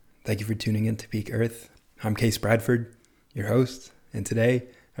Thank you for tuning in to Beek Earth. I'm Case Bradford, your host, and today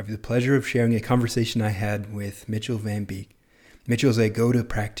I have the pleasure of sharing a conversation I had with Mitchell Van Beek. Mitchell is a go-to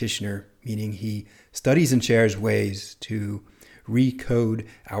practitioner, meaning he studies and shares ways to recode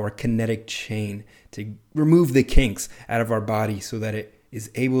our kinetic chain, to remove the kinks out of our body so that it is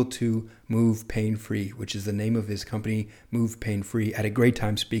able to move pain-free, which is the name of his company, Move Pain-Free. I had a great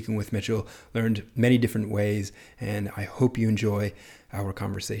time speaking with Mitchell, learned many different ways, and I hope you enjoy our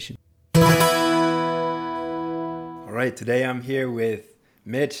conversation. All right, today I'm here with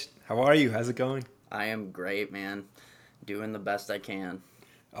Mitch. How are you? How's it going? I am great, man. Doing the best I can.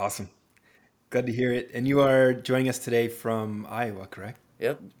 Awesome. Glad to hear it. And you are joining us today from Iowa, correct?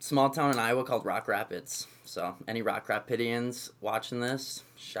 Yep, small town in Iowa called Rock Rapids. So, any Rock Rapidians watching this,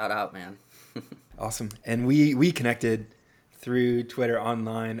 shout out, man. Awesome. And we connected through Twitter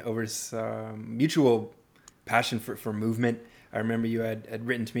online over some mutual passion for movement. I remember you had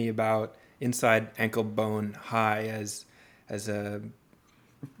written to me about inside ankle bone high as a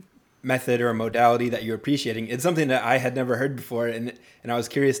method or a modality that you're appreciating. It's something that I had never heard before, and I was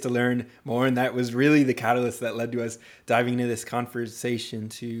curious to learn more, and that was really the catalyst that led to us diving into this conversation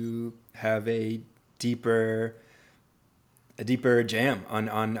to have a deeper jam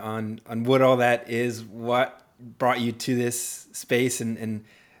on what all that is, what brought you to this space, and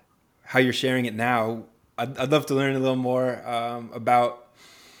how you're sharing it now. I'd love to learn a little more about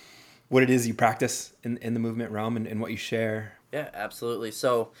what it is you practice in the movement realm and what you share. Yeah, absolutely.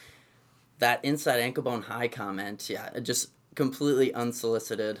 So, that inside ankle bone high comment, yeah, just completely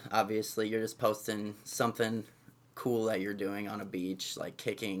unsolicited. Obviously, you're just posting something cool that you're doing on a beach, like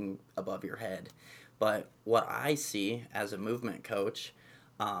kicking above your head. But what I see as a movement coach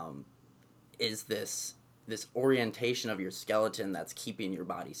is this orientation of your skeleton that's keeping your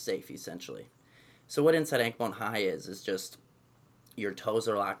body safe, essentially. So what inside ankle bone high is just your toes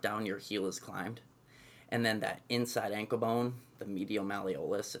are locked down, your heel is climbed, and then that inside ankle bone, the medial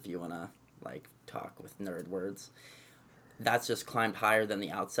malleolus, if you want to like talk with nerd words, that's just climbed higher than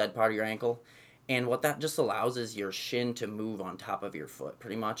the outside part of your ankle. And what that just allows is your shin to move on top of your foot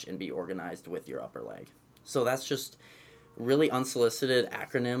pretty much and be organized with your upper leg. So that's just really unsolicited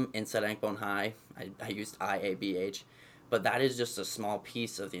acronym, inside ankle bone high. I used IABH, but that is just a small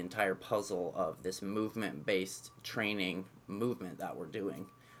piece of the entire puzzle of this movement-based training movement that we're doing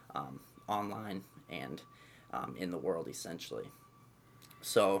online and in the world, essentially.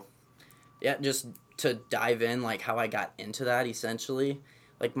 So yeah, just to dive in, like how I got into that, essentially,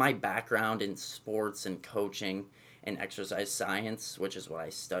 like my background in sports and coaching and exercise science, which is what I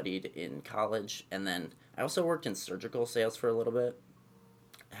studied in college, and then I also worked in surgical sales for a little bit,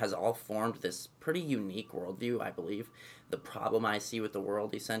 has all formed this pretty unique worldview, I believe, the problem I see with the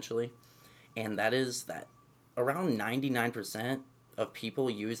world, essentially, and that is that around 99% of people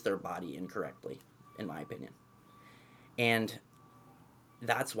use their body incorrectly, in my opinion. And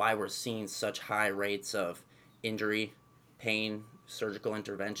that's why we're seeing such high rates of injury, pain, surgical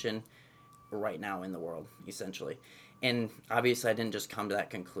intervention right now in the world, essentially. And obviously, I didn't just come to that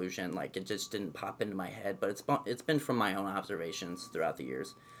conclusion. Like, it just didn't pop into my head. But it's been from my own observations throughout the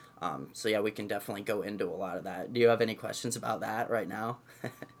years. So, yeah, we can definitely go into a lot of that. Do you have any questions about that right now?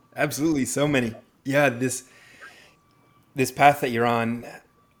 Absolutely, so many. Yeah, this path that you're on,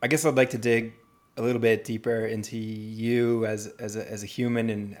 I guess I'd like to dig a little bit deeper into you as a human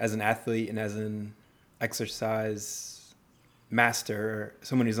and as an athlete and as an exercise master,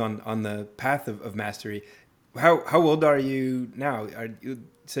 someone who's on the path of mastery. How old are you now? You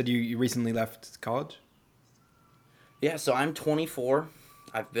said you recently left college? Yeah, so I'm 24.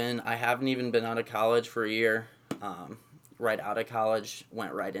 I haven't even been out of college for a year. Right out of college,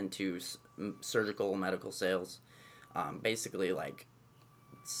 went right into surgical medical sales. Basically, like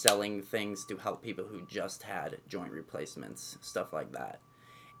selling things to help people who just had joint replacements, stuff like that,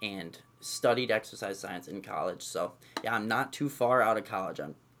 and studied exercise science in college. So yeah, I'm not too far out of college.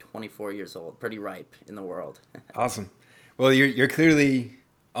 I'm 24 years old, pretty ripe in the world. Awesome. Well, you're clearly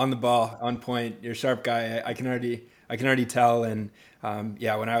on the ball, on point. You're a sharp guy. I can already tell. And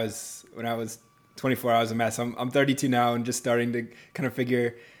yeah, when I was 24, I was a mess. I'm 32 now and just starting to kind of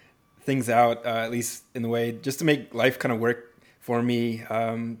figure things out, at least in the way just to make life kind of work for me.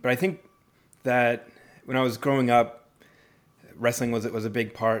 But I think that when I was growing up, wrestling was a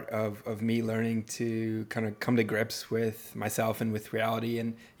big part of me learning to kind of come to grips with myself and with reality.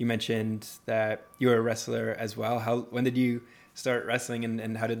 And you mentioned that you were a wrestler as well. When did you start wrestling,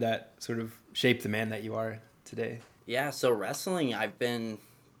 and how did that sort of shape the man that you are today? Yeah, so wrestling, I've been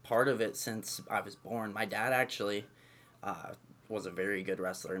part of it since I was born. My dad actually was a very good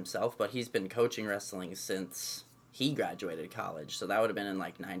wrestler himself, but he's been coaching wrestling since he graduated college. So that would have been in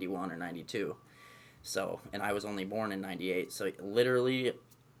like 91 or 92. So, and I was only born in 98. So literally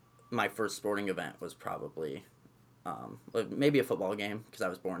my first sporting event was probably maybe a football game because I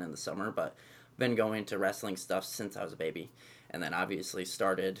was born in the summer, but been going to wrestling stuff since I was a baby. And then obviously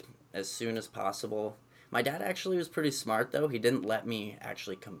started as soon as possible. My dad actually was pretty smart though. He didn't let me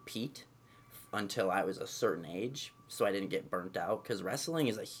actually compete until I was a certain age so I didn't get burnt out because wrestling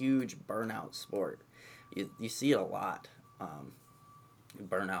is a huge burnout sport. You see it a lot,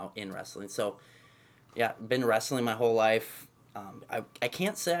 burnout in wrestling. So yeah, been wrestling my whole life. I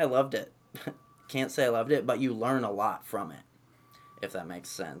can't say I loved it. Can't say I loved it, but you learn a lot from it, if that makes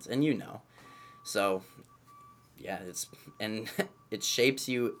sense. And you know. So yeah, and it shapes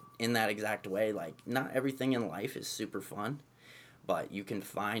you in that exact way. Like not everything in life is super fun, but you can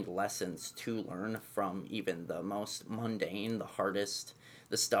find lessons to learn from even the most mundane, the hardest,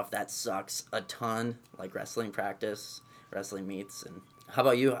 the stuff that sucks a ton, like wrestling practice, wrestling meets. And how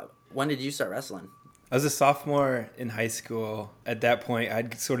about you? When did you start wrestling? I was a sophomore in high school. At that point,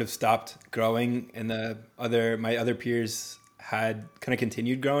 I'd sort of stopped growing, and my other peers had kind of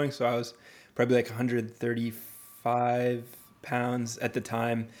continued growing. So I was probably like 135 pounds at the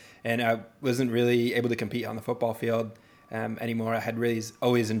time, and I wasn't really able to compete on the football field anymore. I had really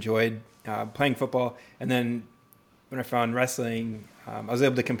always enjoyed playing football, and then when I found wrestling, I was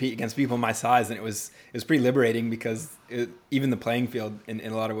able to compete against people my size, and it was pretty liberating because even the playing field in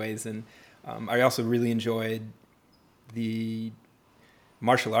a lot of ways. And I also really enjoyed the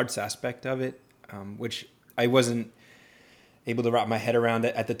martial arts aspect of it, which I wasn't able to wrap my head around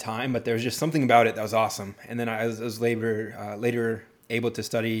it at the time, but there was just something about it that was awesome. And then I was later able to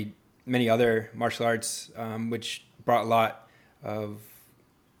study many other martial arts, which brought a lot of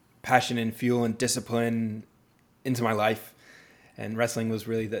passion and fuel and discipline into my life. And wrestling was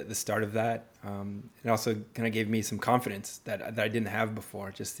really the start of that. It also kind of gave me some confidence that I didn't have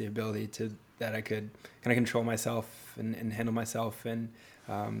before, just the ability that I could kind of control myself and handle myself, and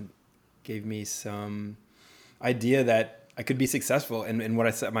gave me some idea that I could be successful in what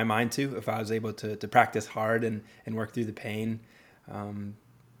I set my mind to if I was able to practice hard and work through the pain.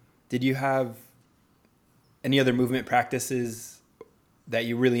 Did you have any other movement practices that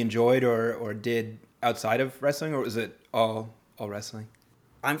you really enjoyed or did outside of wrestling, or was it all wrestling?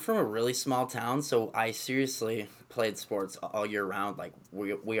 I'm from a really small town, so I seriously played sports all year round. Like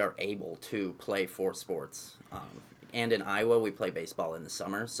we are able to play four sports. And in Iowa, we play baseball in the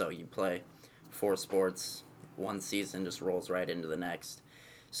summer, so you play four sports. One season just rolls right into the next.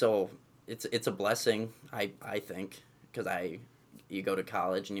 So it's a blessing, I think, because you go to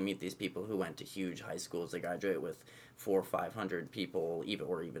college and you meet these people who went to huge high schools. They graduate with 400 or 500 people,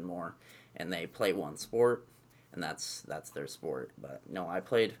 even more, and they play one sport, and that's their sport. But no, I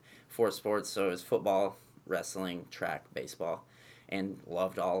played four sports, so it was football, wrestling, track, baseball, and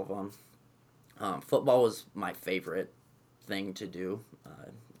loved all of them. Football was my favorite thing to do.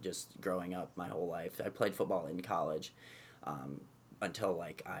 Just growing up my whole life, I played football in college until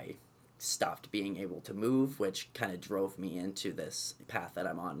like I stopped being able to move, which kind of drove me into this path that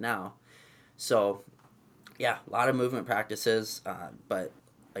I'm on now. So yeah, a lot of movement practices, but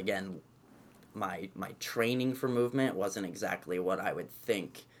again, my training for movement wasn't exactly what I would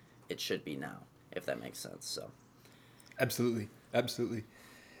think it should be now, if that makes sense. So absolutely,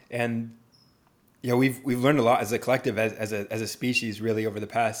 and yeah, we've learned a lot as a collective, as a species, really, over the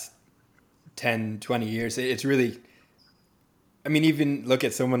past 10, 20 years. It's really, I mean, even look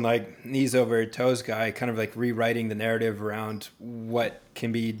at someone like Knees Over Toes guy, kind of like rewriting the narrative around what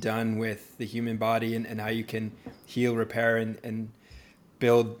can be done with the human body, and how you can heal, repair, and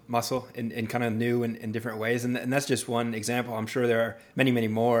build muscle in kind of new and different ways. And that's just one example. I'm sure there are many, many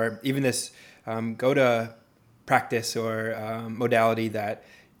more. Even this go to practice or modality that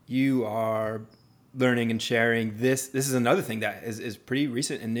you are learning and sharing. This is another thing that is pretty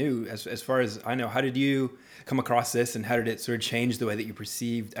recent and new as far as I know. How did you come across this, and how did it sort of change the way that you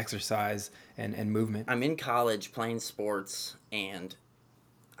perceived exercise and movement? I'm in college playing sports, and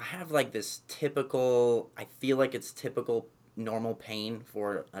I have like this typical, I feel like it's typical normal pain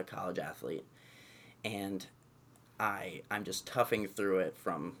for a college athlete. And I'm just toughing through it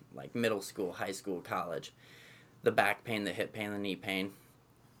from like middle school, high school, college. The back pain, the hip pain, the knee pain.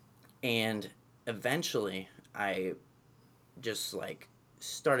 And eventually I just like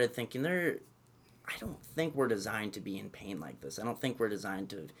started thinking I don't think we're designed to be in pain like this. I don't think we're designed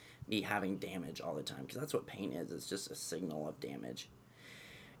to be having damage all the time, because that's what pain is. It's just a signal of damage.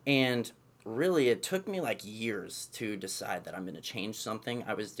 And really it took me like years to decide that I'm going to change something.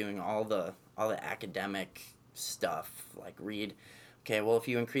 I was doing all the academic stuff, like read, okay, well, if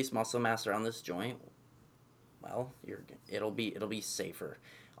you increase muscle mass around this joint, well, it'll be safer,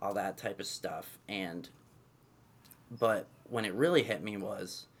 all that type of stuff. And but when it really hit me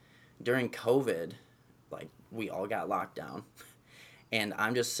was during COVID, like we all got locked down, and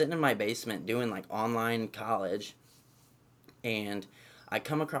I'm just sitting in my basement doing like online college, and I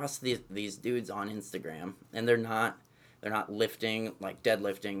come across these dudes on Instagram, and they're not lifting like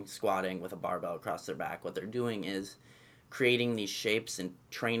deadlifting, squatting with a barbell across their back. What they're doing is creating these shapes and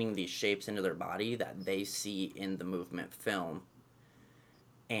training these shapes into their body that they see in the movement film.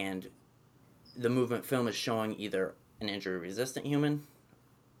 And the movement film is showing either an injury resistant human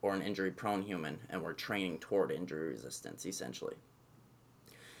or an injury prone human, and we're training toward injury resistance essentially.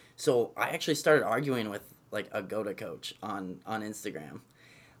 So I actually started arguing with like a Goda coach on Instagram,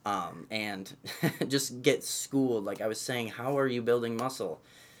 and just get schooled. Like I was saying, how are you building muscle?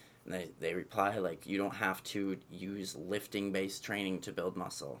 And they reply like, you don't have to use lifting based training to build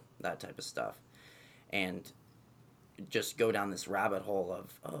muscle, that type of stuff. And just go down this rabbit hole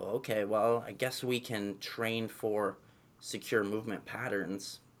of, oh, okay, well, I guess we can train for secure movement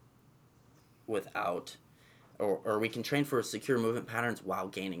patterns without, or we can train for secure movement patterns while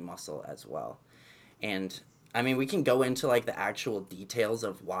gaining muscle as well. And I mean, we can go into like the actual details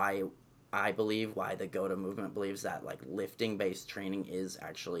of why the Go to movement believes that like lifting based training is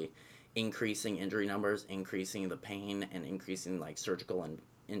actually increasing injury numbers, increasing the pain, and increasing like surgical and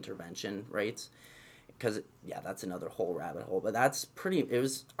intervention rates. Because yeah, that's another whole rabbit hole. But that's pretty.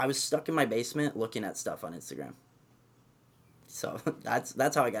 I was stuck in my basement looking at stuff on Instagram. So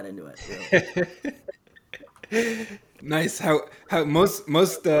that's how I got into it. Really. Nice. How most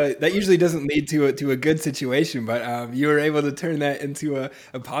that usually doesn't lead to a good situation, but you were able to turn that into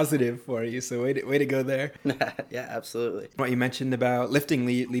a positive for you. So way to go there. Yeah, absolutely. What you mentioned about lifting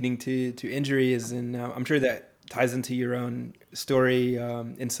leading to injuries, and I'm sure that ties into your own story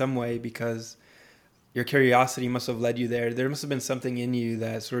in some way because your curiosity must have led you there. There must have been something in you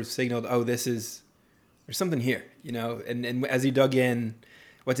that sort of signaled, oh, there's something here, And as you dug in,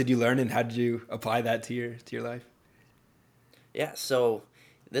 what did you learn, and how did you apply that to your life? Yeah, so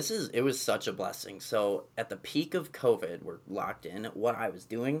it was such a blessing. So at the peak of COVID, we're locked in. What I was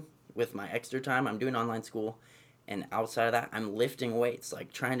doing with my extra time, I'm doing online school, and outside of that, I'm lifting weights,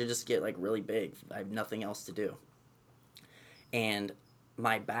 like trying to just get like really big. I have nothing else to do. And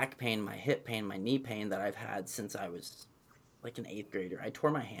my back pain, my hip pain, my knee pain that I've had since I was like an eighth grader. I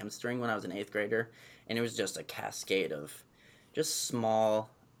tore my hamstring when I was an eighth grader, and it was just a cascade of just small,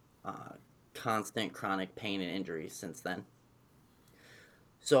 uh, constant chronic pain and injury since then.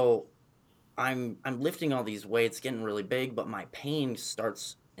 So I'm lifting all these weights, getting really big, but my pain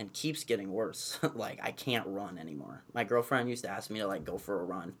starts and keeps getting worse. Like I can't run anymore. My girlfriend used to ask me to like go for a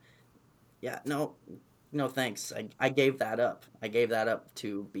run. Yeah, no, no thanks. I gave that up. I gave that up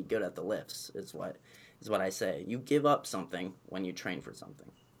to be good at the lifts. Is what I say. You give up something when you train for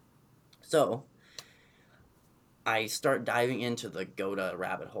something. So I start diving into the Goda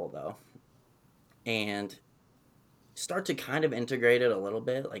rabbit hole though, and start to kind of integrate it a little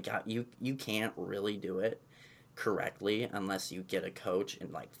bit. Like you can't really do it correctly unless you get a coach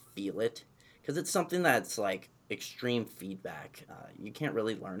and like feel it, because it's something that's like extreme feedback. You can't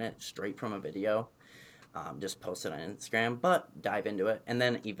really learn it straight from a video. Just post it on Instagram, but dive into it. And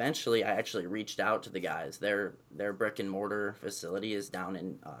then eventually, I actually reached out to the guys. Their brick and mortar facility is down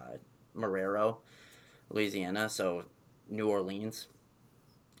in Marrero, Louisiana, so New Orleans.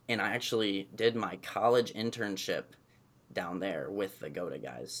 And I actually did my college internship down there with the Goda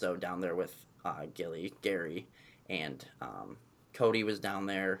guys. So down there with Gary, and Cody was down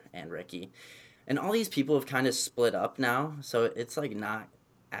there, and Ricky. And all these people have kind of split up now, so it's like not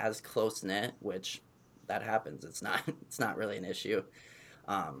as close knit, which that happens. It's not really an issue.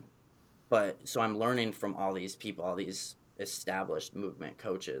 Um, but so I'm learning from all these people, all these established movement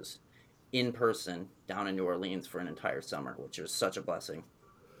coaches in person down in New Orleans for an entire summer, which was such a blessing.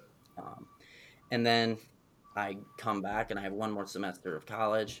 Um, and then I come back and I have one more semester of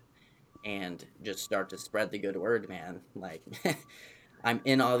college and just start to spread the good word, man. Like I'm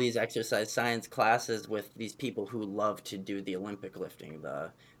in all these exercise science classes with these people who love to do the Olympic lifting,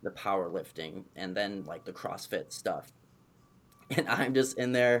 the power lifting, and then like the CrossFit stuff. And I'm just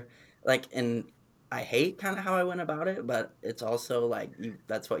in there like, and I hate kind of how I went about it, but it's also like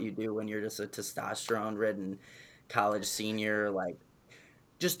that's what you do when you're just a testosterone ridden college senior, like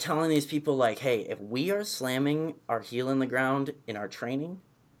just telling these people like, hey, if we are slamming our heel in the ground in our training,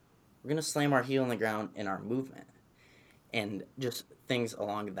 we're gonna slam our heel in the ground in our movement, and just things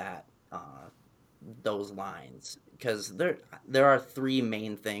along those lines. Because there are three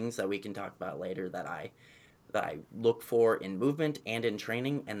main things that we can talk about later that I look for in movement and in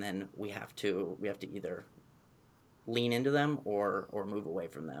training, and then we have to either lean into them or move away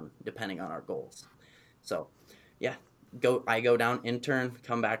from them depending on our goals. So, yeah, I go down, intern,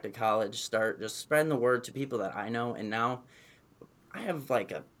 come back to college, start just spreading the word to people that I know, and now I have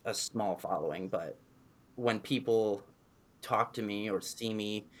like a small following, but when people talk to me or see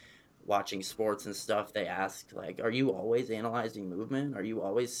me watching sports and stuff, they ask like, "Are you always analyzing movement? Are you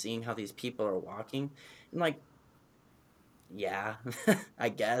always seeing how these people are walking?" And like, yeah, I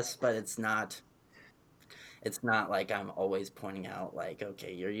guess, but it's not like I'm always pointing out like,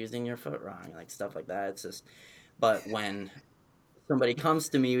 "Okay, you're using your foot wrong," like stuff like that. It's just but when somebody comes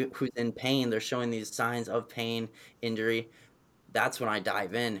to me who's in pain, they're showing these signs of pain, injury, that's when I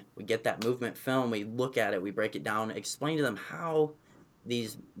dive in. We get that movement film, we look at it, we break it down, explain to them how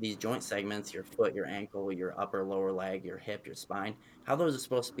these joint segments, your foot, your ankle, your upper lower leg, your hip, your spine, how those are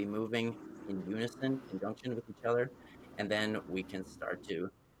supposed to be moving in unison, conjunction with each other, and then we can start to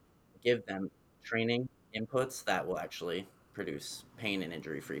give them training inputs that will actually produce pain and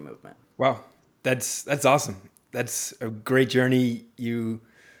injury-free movement. Wow, that's awesome. That's a great journey. You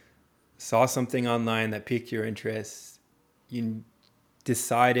saw something online that piqued your interest. You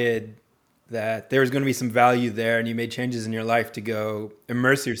decided that there was going to be some value there, and you made changes in your life to go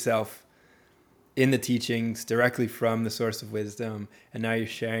immerse yourself in the teachings directly from the source of wisdom, and now you're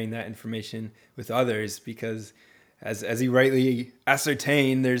sharing that information with others because as you rightly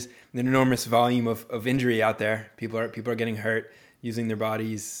ascertain, there's an enormous volume of injury out there. People are getting hurt using their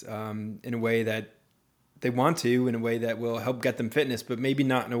bodies in a way that they want to, in a way that will help get them fitness, but maybe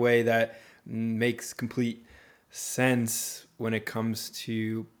not in a way that makes complete sense when it comes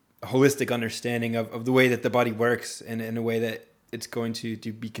to a holistic understanding of the way that the body works, and in a way that it's going to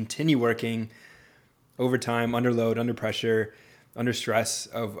be continue working over time, under load, under pressure, under stress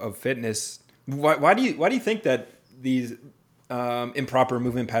of fitness. Why do you think that these improper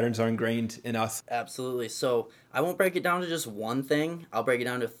movement patterns are ingrained in us? Absolutely. So I won't break it down to just one thing. I'll break it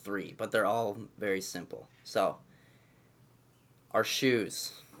down to three, but they're all very simple. So our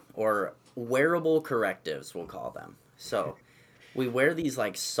shoes, or wearable correctives, we'll call them. So we wear these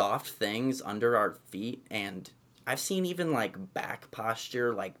like soft things under our feet, and I've seen even like back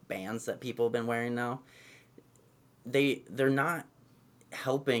posture like bands that people have been wearing now. They're not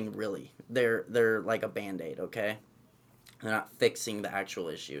helping really. They're like a band-aid, okay? They're not fixing the actual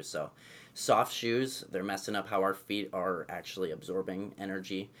issue. So, soft shoes, they're messing up how our feet are actually absorbing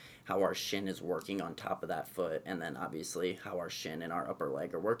energy, how our shin is working on top of that foot, and then obviously how our shin and our upper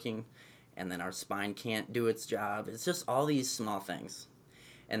leg are working, and then our spine can't do its job. It's just all these small things.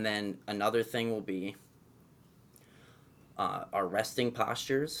 And then another thing will be our resting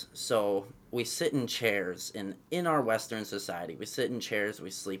postures. So, we sit in chairs in our Western society. We sit in chairs,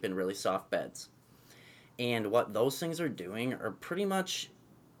 we sleep in really soft beds. And what those things are doing are pretty much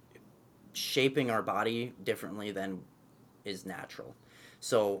shaping our body differently than is natural.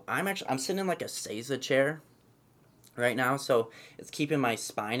 So I'm sitting in like a Seiza chair right now, so it's keeping my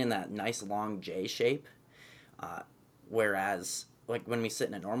spine in that nice long J shape. Uh, Whereas like when we sit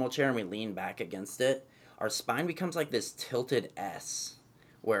in a normal chair and we lean back against it, our spine becomes like this tilted S,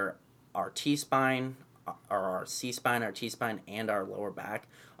 where our T spine, or our C spine, our T spine, and our lower back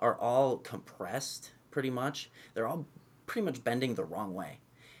are all compressed pretty much. They're all pretty much bending the wrong way.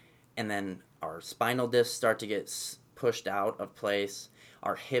 And then our spinal discs start to get pushed out of place.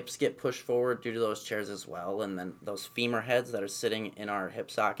 Our hips get pushed forward due to those chairs as well. And then those femur heads that are sitting in our hip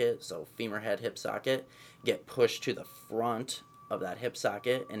socket, so femur head, hip socket, get pushed to the front of that hip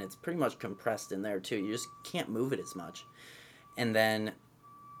socket. And it's pretty much compressed in there too. You just can't move it as much. And then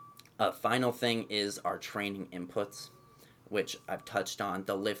a final thing is our training inputs, which I've touched on,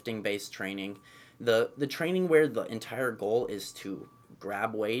 the lifting based training. The training where the entire goal is to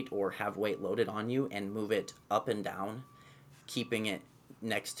grab weight or have weight loaded on you and move it up and down, keeping it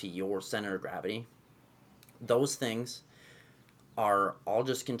next to your center of gravity. Those things are all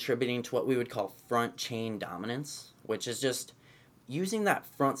just contributing to what we would call front chain dominance, which is just using that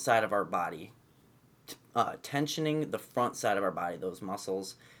front side of our body, tensioning the front side of our body, those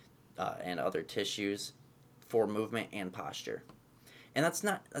muscles and other tissues, for movement and posture. And that's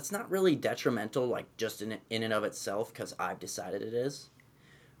not really detrimental, like just in and of itself, because I've decided it is.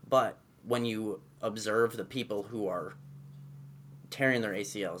 But when you observe the people who are tearing their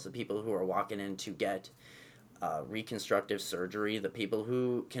ACLs, the people who are walking in to get reconstructive surgery, the people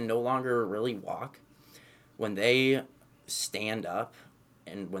who can no longer really walk, when they stand up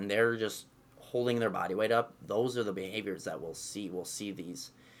and when they're just holding their body weight up, those are the behaviors that we'll see. We'll see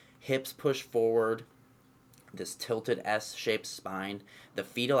these hips push forward, this tilted S-shaped spine. The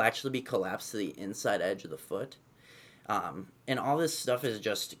feet will actually be collapsed to the inside edge of the foot. And all this stuff is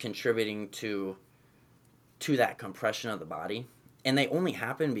just contributing to to that compression of the body. And they only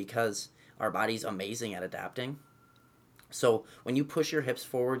happen because our body's amazing at adapting. So when you push your hips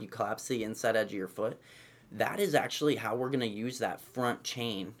forward, you collapse the inside edge of your foot. That is actually how we're going to use that front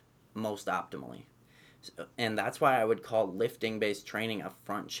chain most optimally. And that's why I would call lifting based training a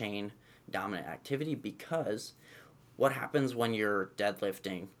front chain dominant activity, because what happens when you're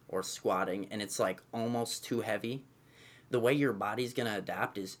deadlifting or squatting and it's like almost too heavy? The way your body's going to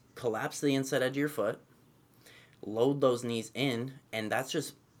adapt is collapse the inside edge of your foot, load those knees in, and that's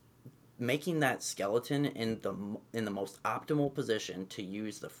just making that skeleton in the most optimal position to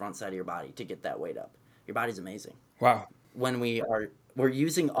use the front side of your body to get that weight up. Your body's amazing. Wow. When we're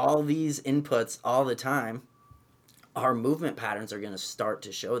using all these inputs all the time, our movement patterns are going to start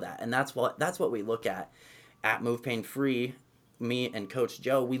to show that. And that's what we look at Move Pain Free. Me and Coach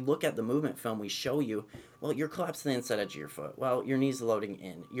Joe, we look at the movement film. We show you, well, you're collapsing the inside edge of your foot. Well, your knee's loading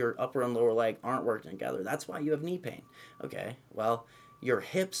in. Your upper and lower leg aren't working together. That's why you have knee pain. Okay, well, your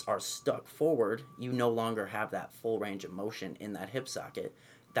hips are stuck forward. You no longer have that full range of motion in that hip socket.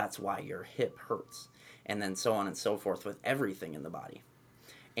 That's why your hip hurts. And then so on and so forth with everything in the body.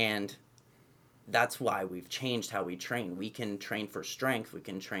 And that's why we've changed how we train. We can train for strength. We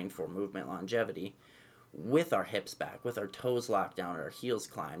can train for movement longevity with our hips back, with our toes locked down, our heels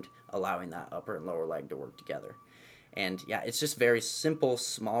climbed, allowing that upper and lower leg to work together. And yeah, it's just very simple,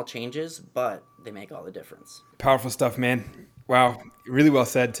 small changes, but they make all the difference. Powerful stuff, man. Wow. Really well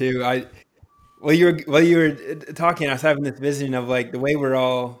said too. While you were talking, I was having this vision of like the way we're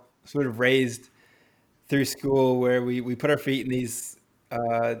all sort of raised through school, where we put our feet in these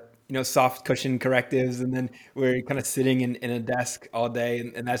uh, soft cushion correctives, and then we're kind of sitting in a desk all day,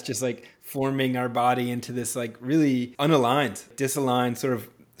 and that's just like forming our body into this like really unaligned, disaligned, sort of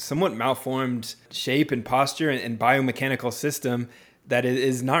somewhat malformed shape and posture and biomechanical system that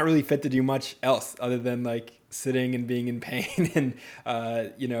is not really fit to do much else other than like sitting and being in pain and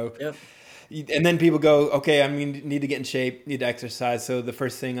Yep. and then people go, okay, I mean, need to get in shape, need to exercise. So the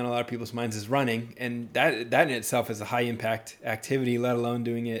first thing on a lot of people's minds is running, and that in itself is a high impact activity, let alone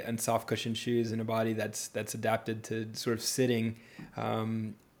doing it in soft cushion shoes in a body that's adapted to sort of sitting.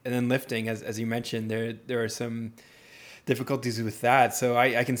 And then lifting, as you mentioned, there are some difficulties with that. So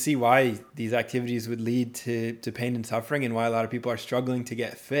I can see why these activities would lead to pain and suffering, and why a lot of people are struggling to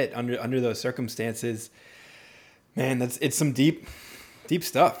get fit under those circumstances. Man, it's some deep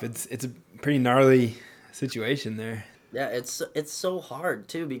stuff. It's a pretty gnarly situation there. Yeah, it's so hard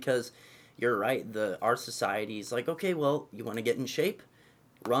too, because you're right. Our society's like, okay, well, you want to get in shape,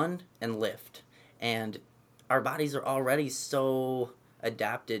 run and lift, and our bodies are already so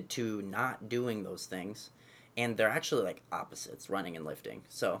adapted to not doing those things, and they're actually like opposites, running and lifting.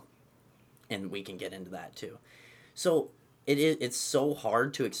 So, and we can get into that too. So it's so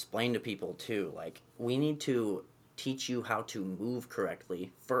hard to explain to people too. Like, we need to teach you how to move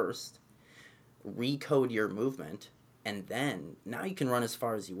correctly first, recode your movement, and then now you can run as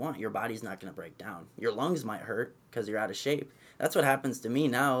far as you want. Your body's not going to break down. Your lungs might hurt because you're out of shape. That's what happens to me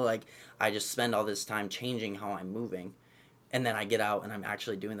now. Like, I just spend all this time changing how I'm moving, and then I get out and I'm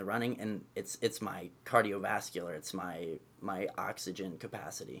actually doing the running, and it's my cardiovascular, it's my oxygen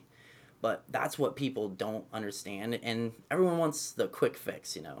capacity. But that's what people don't understand, and everyone wants the quick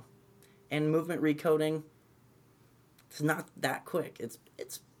fix, And movement recoding, it's not that quick.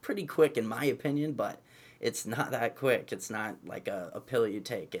 It's pretty quick in my opinion, but it's not that quick. It's not like a pill you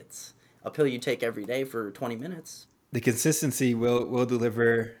take. It's a pill you take every day for 20 minutes. The consistency will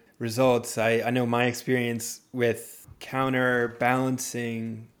deliver results. I know my experience with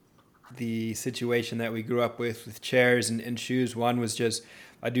counterbalancing the situation that we grew up with chairs and shoes. One was just,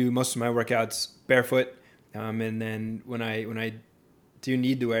 I do most of my workouts barefoot, and then when I do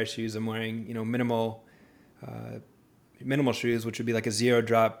need to wear shoes, I'm wearing minimal shoes, which would be like a zero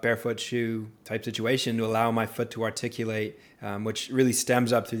drop barefoot shoe type situation to allow my foot to articulate, which really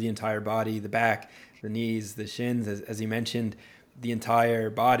stems up through the entire body, the back, the knees, the shins, as you mentioned. The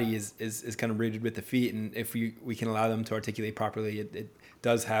entire body is kind of rooted with the feet, and if we can allow them to articulate properly, it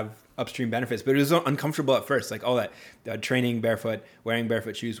does have upstream benefits. But it was uncomfortable at first, like all that training barefoot, wearing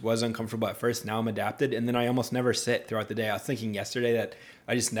barefoot shoes was uncomfortable at first. Now I'm adapted, and then I almost never sit throughout the day. I was thinking yesterday that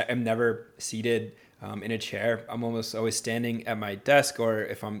I just am never seated in a chair. I'm almost always standing at my desk, or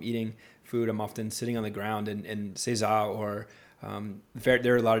if I'm eating food, I'm often sitting on the ground in seiza, or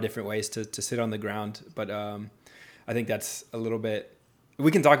there are a lot of different ways to sit on the ground, but I think that's a little bit,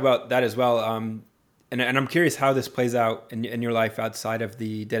 we can talk about that as well. And I'm curious how this plays out in your life outside of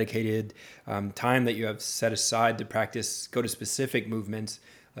the dedicated time that you have set aside to practice, go to specific movements.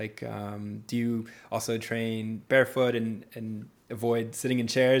 Like, do you also train barefoot and avoid sitting in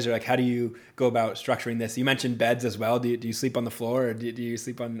chairs, or like how do you go about structuring this? You mentioned beds as well. Do you sleep on the floor, or do you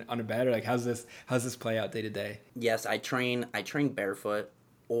sleep on a bed, or like how's this play out day to day? Yes, I train barefoot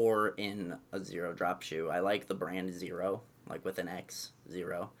or in a zero drop shoe. I like the brand Zero, like with an X,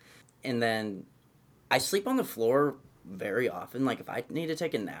 Zero. And then I sleep on the floor very often. Like if I need to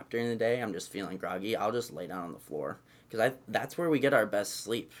take a nap during the day, I'm just feeling groggy, I'll just lay down on the floor because I that's where we get our best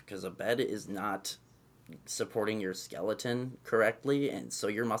sleep because a bed is not supporting your skeleton correctly, and so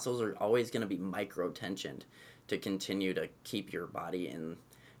your muscles are always going to be micro tensioned to continue to keep your body in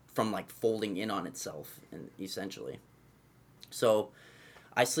from like folding in on itself and essentially. So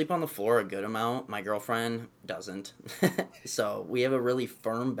I sleep on the floor a good amount. My girlfriend doesn't. So we have a really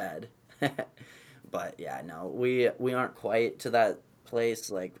firm bed. But yeah, no, we aren't quite to that place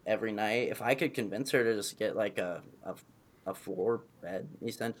like every night. If I could convince her to just get like a floor bed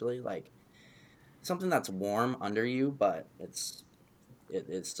essentially, like something that's warm under you, but it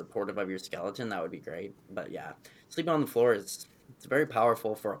is supportive of your skeleton, that would be great. But yeah, sleeping on the floor is it's very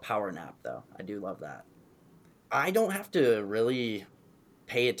powerful for a power nap though. I do love that. I don't have to really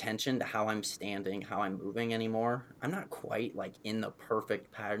pay attention to how I'm standing, how I'm moving anymore. I'm not quite like in the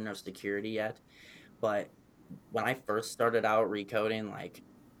perfect pattern of security yet, but when I first started out recoding, like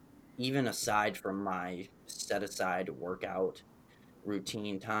even aside from my set aside workout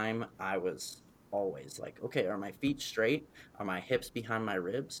routine time, I was always like, okay, are my feet straight? Are my hips behind my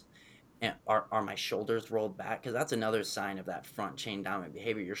ribs? And are my shoulders rolled back? Because that's another sign of that front chain dominant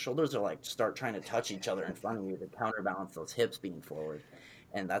behavior. Your shoulders are like start trying to touch each other in front of you to counterbalance those hips being forward,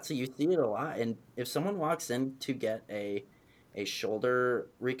 and that's you see it a lot. And if someone walks in to get a shoulder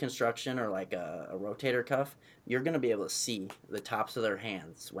reconstruction or like a rotator cuff, you're gonna be able to see the tops of their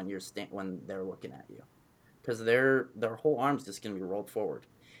hands when when they're looking at you because their whole arm's just gonna be rolled forward,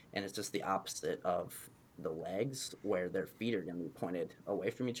 and it's just the opposite of the legs where their feet are gonna be pointed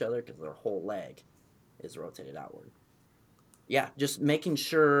away from each other because their whole leg is rotated outward. Yeah, just making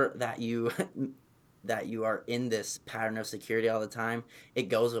sure that you that you are in this pattern of security all the time. It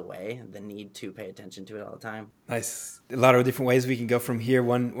goes away the need to pay attention to it all the time. Nice. A lot of different ways we can go from here.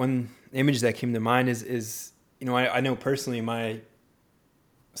 One image that came to mind is I know personally my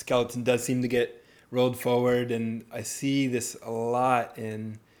skeleton does seem to get rolled forward, and I see this a lot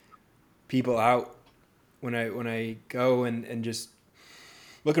in people out when I go and just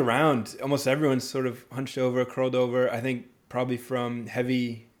look around. Almost everyone's sort of hunched over, curled over. I think probably from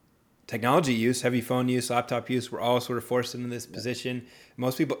heavy technology use, heavy phone use, laptop use, we're all sort of forced into this Yeah. position.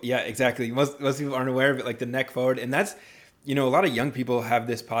 Most people, yeah, exactly. Most people aren't aware of it, like the neck forward. And that's, a lot of young people have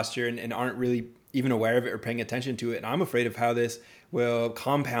this posture and aren't really even aware of it or paying attention to it. And I'm afraid of how this will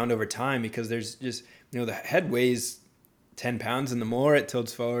compound over time because there's just, the head weighs 10 pounds, and the more it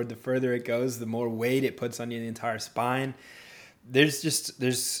tilts forward, the further it goes, the more weight it puts on the entire spine. There's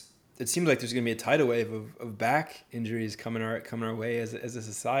it seems like there's going to be a tidal wave of back injuries coming our way as a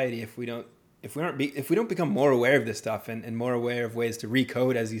society if we don't become more aware of this stuff and more aware of ways to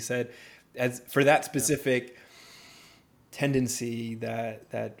recode, as you said, as for that Yeah. specific tendency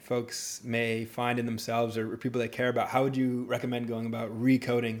that folks may find in themselves or people that care about. How would you recommend going about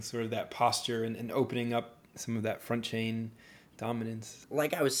recoding sort of that posture and opening up some of that front chain dominance?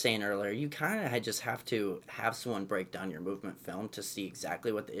 Like I was saying earlier, you kind of just have to have someone break down your movement film to see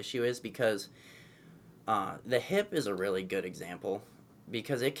exactly what the issue is because the hip is a really good example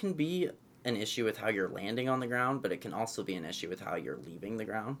because it can be an issue with how you're landing on the ground, but it can also be an issue with how you're leaving the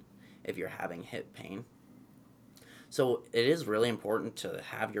ground if you're having hip pain. So it is really important to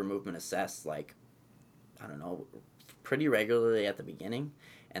have your movement assessed, like, I don't know, pretty regularly at the beginning.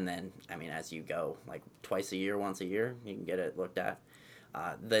 And then, I mean, as you go, like twice a year, once a year, you can get it looked at.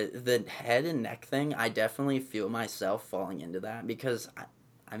 The head and neck thing, I definitely feel myself falling into that because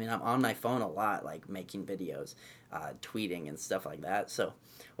I mean, I'm on my phone a lot, like making videos, tweeting, and stuff like that. So,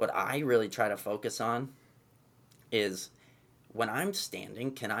 what I really try to focus on is when I'm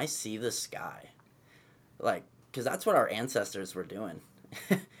standing, can I see the sky? Like, because that's what our ancestors were doing.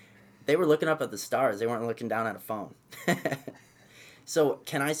 They were looking up at the stars, they weren't looking down at a phone. So,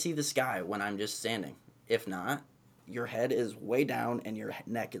 can I see the sky when I'm just standing? If not, your head is way down and your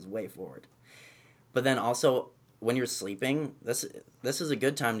neck is way forward. But then also, when you're sleeping, this is a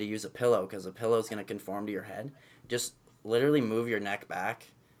good time to use a pillow because a pillow is going to conform to your head. Just literally move your neck back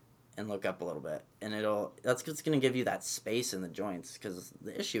and look up a little bit, and that's just going to give you that space in the joints because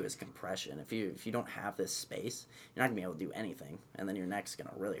the issue is compression. If you don't have this space, you're not going to be able to do anything, and then your neck's going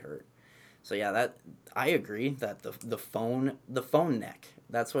to really hurt. So yeah, that I agree that the phone neck,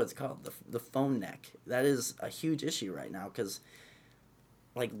 that's what it's called, the phone neck, that is a huge issue right now because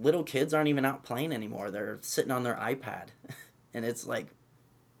like little kids aren't even out playing anymore. They're sitting on their iPad. And it's like,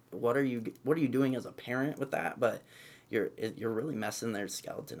 what are you doing as a parent with that? But you're really messing their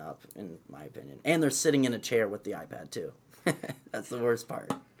skeleton up, in my opinion. And they're sitting in a chair with the iPad too. That's the worst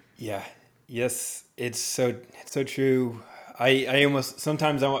part. Yeah. Yes, it's so true. I almost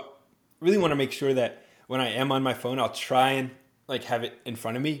sometimes really want to make sure that when I am on my phone, I'll try and like have it in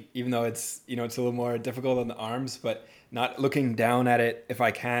front of me, even though it's it's a little more difficult on the arms, but not looking down at it if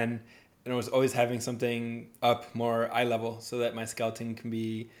I can. And I was always having something up more eye level so that my skeleton can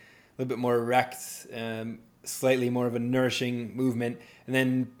be a little bit more erect, slightly more of a nourishing movement. And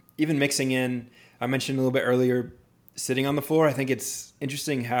then even mixing in, I mentioned a little bit earlier, sitting on the floor. I think it's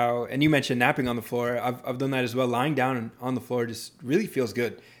interesting how, and you mentioned napping on the floor. I've done that as well. Lying down on the floor just really feels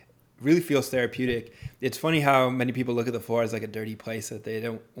good, really feels therapeutic. It's funny how many people look at the floor as like a dirty place that they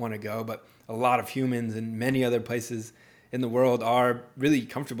don't want to go, but a lot of humans and many other places in the world are really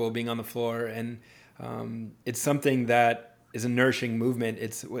comfortable being on the floor, and it's something that is a nourishing movement.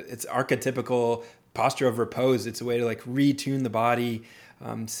 It's archetypical posture of repose. It's a way to like retune the body,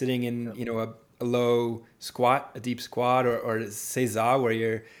 sitting in a low squat, a deep squat, or seiza, where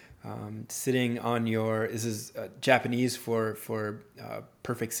you're sitting on your, this is Japanese for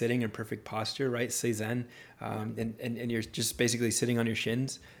perfect sitting and perfect posture, right? Seizen, and you're just basically sitting on your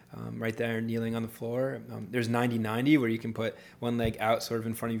shins, right there, kneeling on the floor. There's 90-90 where you can put one leg out sort of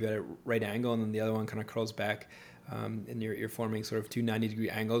in front of you at a right angle, and then the other one kind of curls back. And you're forming sort of two 90-degree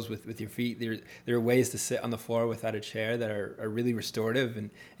angles with your feet. There are ways to sit on the floor without a chair that are really restorative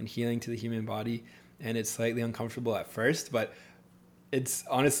and healing to the human body. And it's slightly uncomfortable at first, but it's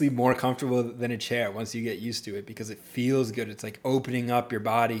honestly more comfortable than a chair once you get used to it, because it feels good. It's like opening up your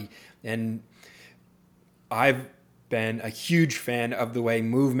body. And I've been a huge fan of the way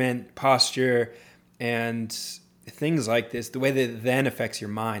movement, posture, and things like this, the way that it then affects your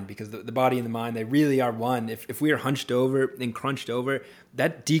mind, because the body and the mind, they really are one. If we are hunched over and crunched over,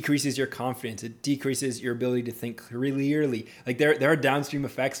 that decreases your confidence. It decreases your ability to think clearly. Like there are downstream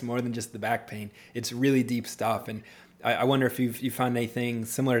effects more than just the back pain. It's really deep stuff. And I wonder if you found anything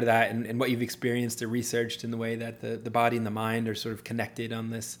similar to that, and what you've experienced or researched in the way that the body and the mind are sort of connected on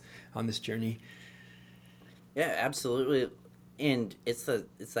this journey. Yeah, absolutely. And it's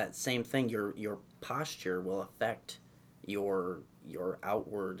that same thing. Your posture will affect your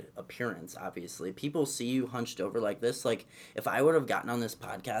outward appearance. Obviously, people see you hunched over like this. Like if I would have gotten on this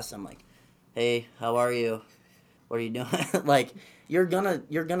podcast, I'm like, "Hey, how are you? What are you doing?" Like you're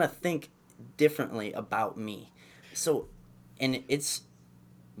gonna think differently about me. So, and it's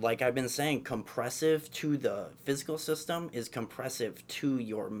like I've been saying, compressive to the physical system is compressive to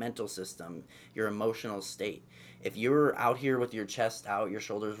your mental system, your emotional state. If you're out here with your chest out, your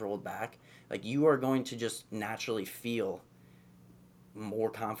shoulders rolled back, like you are going to just naturally feel more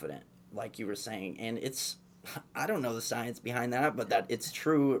confident, like you were saying. And it's, I don't know the science behind that, but that it's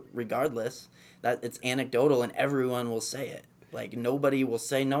true regardless. That it's anecdotal and everyone will say it. Like nobody will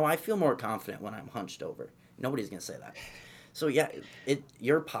say, no, I feel more confident when I'm hunched over. Nobody's going to say that. So yeah,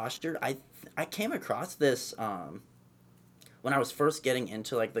 your posture. I came across this when I was first getting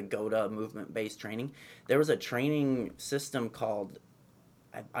into like the Goda movement based training. There was a training system called,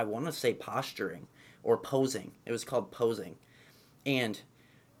 I want to say posturing or posing. It was called posing, and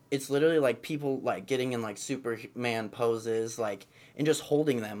it's literally like people like getting in like Superman poses, like and just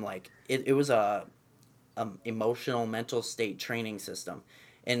holding them. Like it was a emotional mental state training system,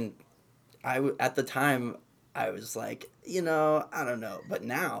 and at the time I was like, I don't know, but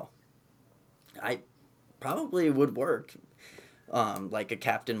now I probably would work. Like a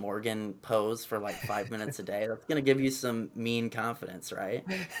Captain Morgan pose for like 5 minutes a day. That's gonna give you some mean confidence, right?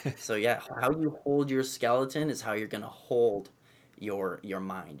 So yeah, how you hold your skeleton is how you're gonna hold your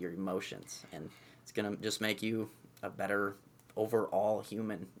mind, your emotions, and it's gonna just make you a better overall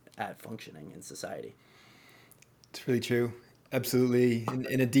human at functioning in society. It's really true. Absolutely.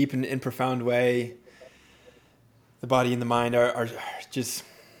 In a deep and profound way, the body and the mind are just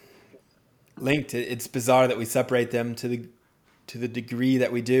linked. It's bizarre that we separate them to the degree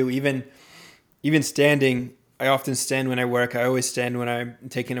that we do. Even standing, I often stand when I work. I always stand when I'm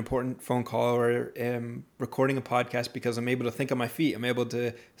taking an important phone call or recording a podcast, because I'm able to think on my feet. I'm able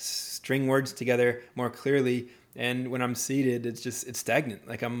to string words together more clearly. And when I'm seated, it's stagnant.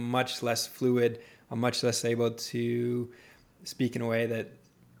 Like I'm much less fluid. I'm much less able to speak in a way that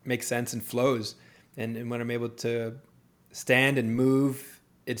makes sense and flows. And when I'm able to stand and move,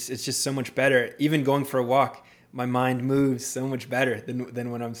 it's just so much better. Even going for a walk, my mind moves so much better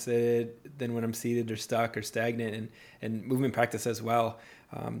than when I'm seated or stuck or stagnant. And movement practice as well.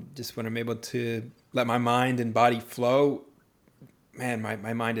 Just when I'm able to let my mind and body flow, man,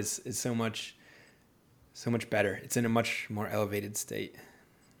 my mind is so much better. It's in a much more elevated state.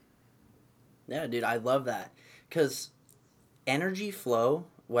 Yeah, dude, I love that. Because energy flow,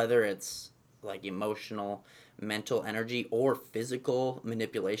 whether it's like emotional, mental energy, or physical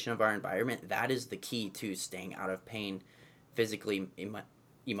manipulation of our environment, that is the key to staying out of pain physically,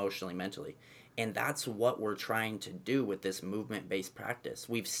 emotionally, mentally. And that's what we're trying to do with this movement based practice.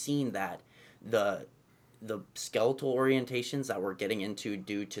 We've seen that the skeletal orientations that we're getting into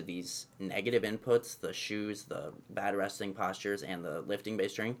due to these negative inputs, the shoes, the bad resting postures, and the lifting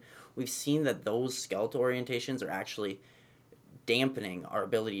based training, we've seen that those skeletal orientations are actually dampening our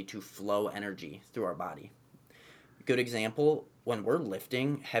ability to flow energy through our body. Good example, when we're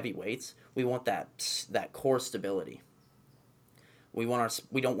lifting heavy weights, we want that core stability. We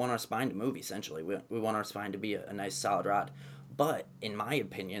don't want our spine to move, essentially. We want our spine to be a nice solid rod. But in my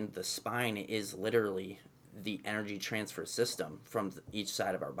opinion, the spine is literally the energy transfer system from each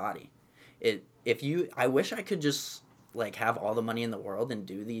side of our body. I wish I could just like have all the money in the world and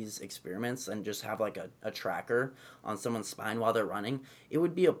do these experiments and just have like a tracker on someone's spine while they're running. It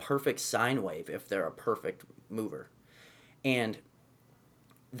would be a perfect sine wave if they're a perfect mover. And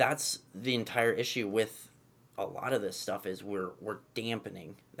that's the entire issue with a lot of this stuff is we're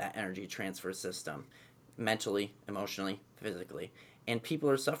dampening that energy transfer system mentally, emotionally, physically, and people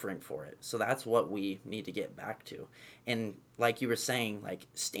are suffering for it. So that's what we need to get back to. And like you were saying, like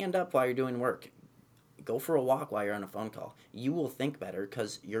stand up while you're doing work. Go for a walk while you're on a phone call. You will think better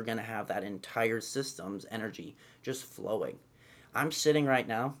because you're going to have that entire system's energy just flowing. I'm sitting right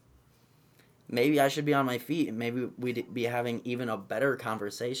now. Maybe I should be on my feet and maybe we'd be having even a better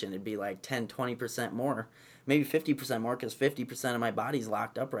conversation. It'd be like 10, 20% more, maybe 50% more because 50% of my body's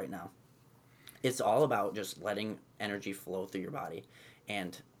locked up right now. It's all about just letting energy flow through your body.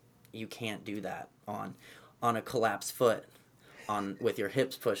 And you can't do that on a collapsed foot, on with your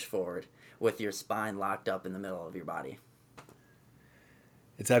hips pushed forward, with your spine locked up in the middle of your body.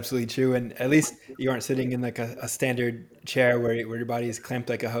 It's absolutely true, and at least you aren't sitting in like a standard chair where your body is clamped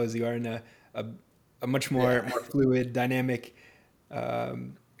like a hose. You are in a, a much Yeah. more fluid, dynamic.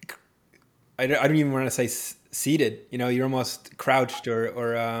 Um, I don't even want to say seated. You know, you're almost crouched or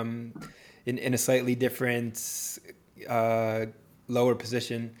in a slightly different uh, lower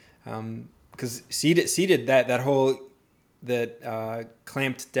position. Because seated that whole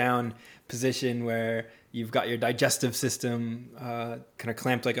clamped down position where you've got your digestive system kind of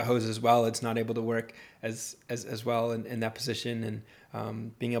clamped like a hose as well. It's not able to work as well in that position,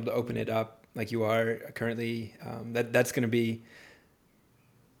 and being able to open it up like you are currently, that's going to be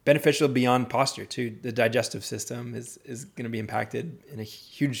beneficial beyond posture too. The digestive system is going to be impacted in a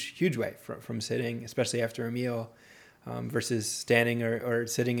huge way from sitting, especially after a meal, versus standing or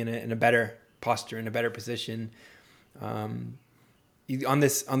sitting in a better posture, in a better position. On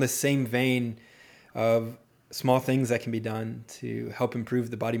this same vein of small things that can be done to help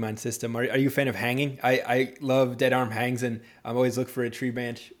improve the body mind system. Are you a fan of hanging? I love dead arm hangs, and I'm always look for a tree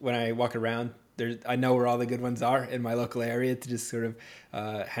branch when I walk around. I know where all the good ones are in my local area to just sort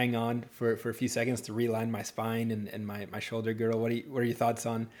of hang on for a few seconds to realign my spine and my shoulder girdle. What are your thoughts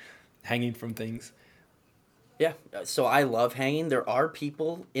on hanging from things? Yeah, so I love hanging. There are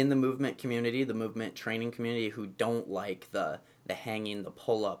people in the movement community, the movement training community, who don't like the hanging, the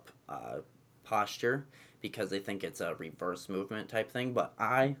pull up posture because they think it's a reverse movement type thing. But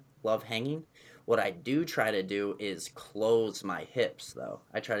I love hanging. What I do try to do is close my hips, though.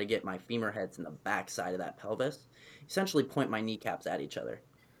 I try to get my femur heads in the back side of that pelvis, essentially point my kneecaps at each other,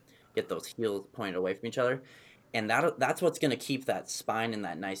 get those heels pointed away from each other, and that's what's going to keep that spine in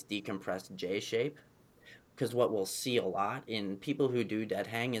that nice decompressed J shape. Because what we'll see a lot in people who do dead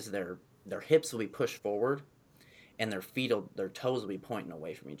hang is their hips will be pushed forward and their toes will be pointing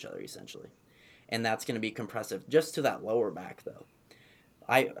away from each other essentially, and that's going to be compressive just to that lower back though.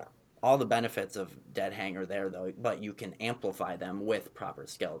 I All the benefits of dead hang are there though, but you can amplify them with proper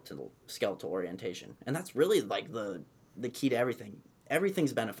skeletal orientation, and that's really like the key to everything.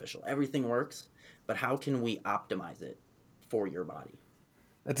 Everything's beneficial, everything works, but how can we optimize it for your body?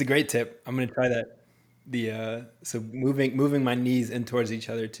 That's a great tip. I'm going to try that. So moving my knees in towards each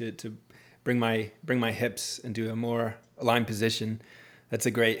other to bring my hips into a more aligned position. That's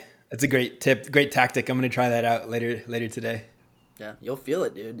a great tip, great tactic. I'm going to try that out later today. Yeah, you'll feel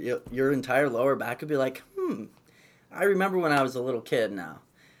it, dude. Your entire lower back would be like, I remember when I was a little kid now.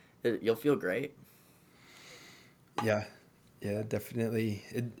 You'll feel great. Yeah, yeah, definitely.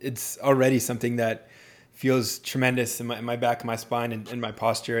 It's already something that feels tremendous in my back, my spine, and my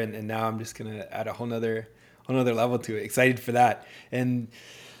posture, and now I'm just gonna add a whole nother level to it. Excited for that. And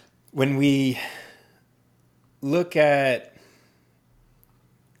when we look at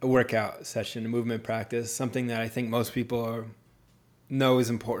a workout session, a movement practice, something that I think most people know is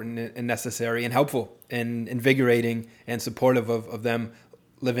important and necessary and helpful and invigorating and supportive of them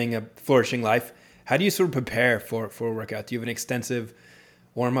living a flourishing life. How do you sort of prepare for a workout? Do you have an extensive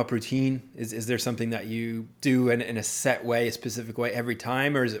warm-up routine? Is there something that you do in a set way, a specific way every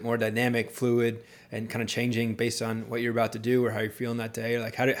time, or is it more dynamic, fluid, and kind of changing based on what you're about to do or how you're feeling that day? Or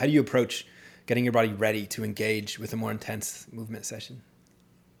like how do you approach getting your body ready to engage with a more intense movement session?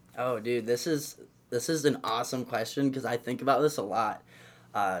 Oh, dude, this is an awesome question because I think about this a lot.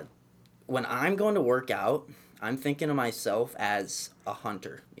 Uh, when I'm going to work out, I'm thinking of myself as a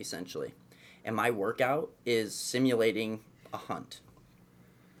hunter, essentially. And my workout is simulating a hunt.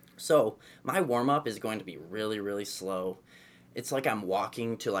 So my warm up is going to be really, really slow. It's like I'm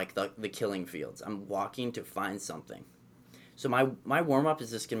walking to like the killing fields. I'm walking to find something. So my warm up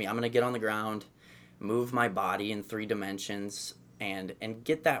is just gonna be I'm gonna get on the ground, move my body in 3 dimensions, and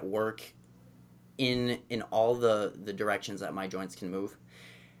get that work in all the directions that my joints can move.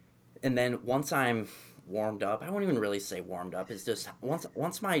 And then once I'm warmed up, I won't even really say warmed up. It's just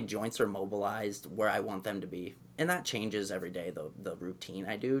once my joints are mobilized where I want them to be, and that changes every day. The routine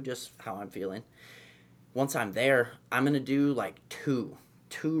I do, just how I'm feeling. Once I'm there, I'm gonna do like two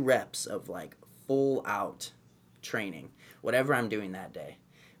reps of like full out training, whatever I'm doing that day.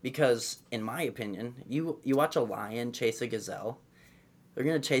 Because in my opinion, you watch a lion chase a gazelle, they're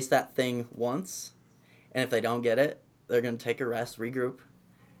gonna chase that thing once, and if they don't get it, they're gonna take a rest, regroup,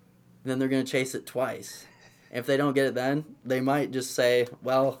 then they're gonna chase it twice. And if they don't get it then, they might just say,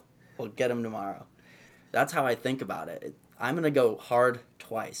 well, we'll get them tomorrow. That's how I think about it. I'm going to go hard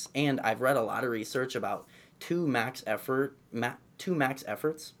twice. And I've read a lot of research about two max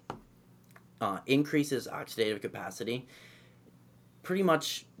efforts increases oxidative capacity pretty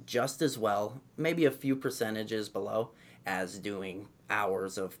much just as well, maybe a few percentages below, as doing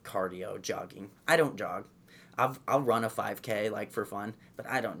hours of cardio jogging. I don't jog. I'll run a 5K like for fun, but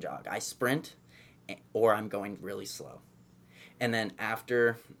I don't jog. I sprint or I'm going really slow. And then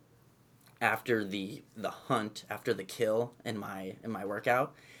after the hunt, after the kill in my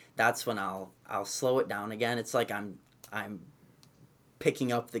workout, that's when I'll slow it down again. It's like I'm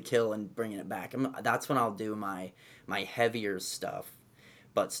picking up the kill and bringing it back. That's when I'll do my heavier stuff,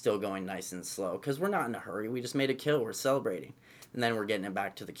 but still going nice and slow because we're not in a hurry. We just made a kill. We're celebrating, and then we're getting it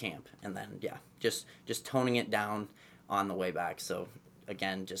back to the camp, and then yeah, just toning it down on the way back. So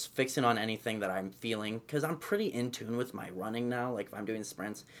again, just fixing on anything that I'm feeling because I'm pretty in tune with my running now. Like if I'm doing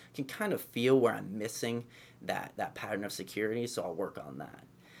sprints, I can kind of feel where I'm missing that pattern of security, so I'll work on that.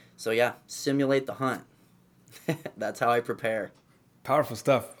 So yeah, simulate the hunt. That's how I prepare. Powerful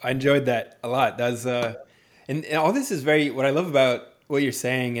stuff. I enjoyed that a lot. That's and all this is very what I love about what you're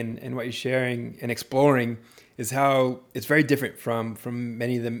saying and what you're sharing and exploring is how it's very different from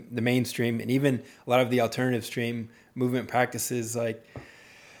many of the mainstream and even a lot of the alternative stream movement practices. Like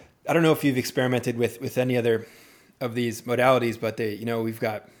I don't know if you've experimented with any other of these modalities, but we've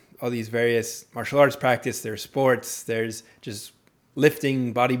got all these various martial arts practice. There's sports. There's just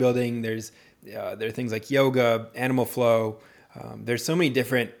lifting, bodybuilding. There are things like yoga, animal flow. There's so many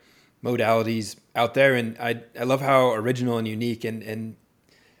different modalities out there, and I love how original and unique and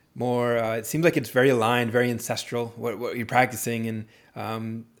more. It seems like it's very aligned, very ancestral. What you're practicing, and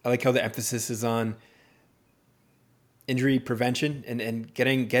I like how the emphasis is on injury prevention and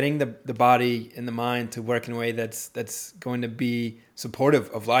getting the body and the mind to work in a way that's going to be supportive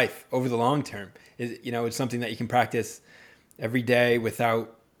of life over the long term. It's something that you can practice every day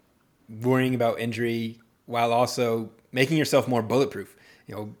without worrying about injury, while also making yourself more bulletproof.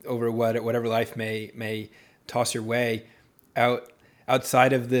 Over whatever life may toss your way.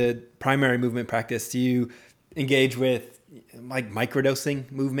 Outside of the primary movement practice, do you engage with like microdosing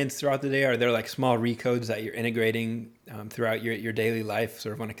movements throughout the day? Are there like small recodes that you're integrating throughout your daily life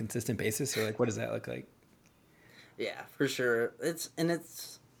sort of on a consistent basis? Or like, what does that look like? Yeah, for sure.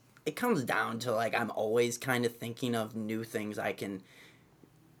 It comes down to like I'm always kind of thinking of new things I can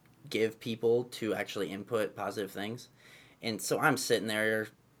give people to actually input positive things. And so I'm sitting there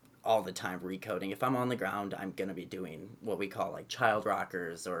all the time recoding. If I'm on the ground, I'm going to be doing what we call like child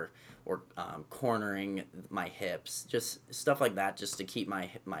rockers or cornering my hips, just stuff like that, just to keep my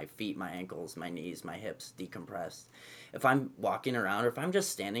feet, my ankles, my knees, my hips decompressed. If I'm walking around or if I'm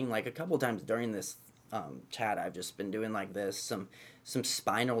just standing, like a couple times during this chat, I've just been doing like this, some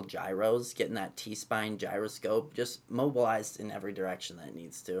spinal gyros, getting that T-spine gyroscope just mobilized in every direction that it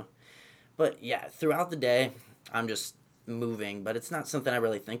needs to. But yeah, throughout the day, I'm just moving, but it's not something I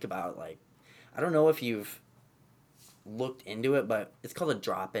really think about. Like, I don't know if you've looked into it, but it's called a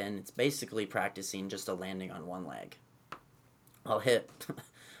drop in. It's basically practicing just a landing on one leg. I'll hit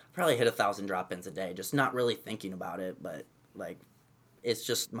probably hit 1,000 drop ins a day, just not really thinking about it, but like it's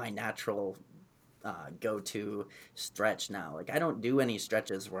just my natural go to stretch now. Like I don't do any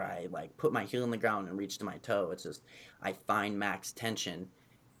stretches where I like put my heel in the ground and reach to my toe. It's just I find max tension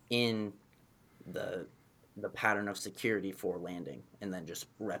in the the pattern of security for landing and then just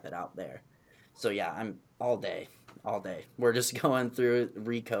rep it out there. So yeah, I'm all day. We're just going through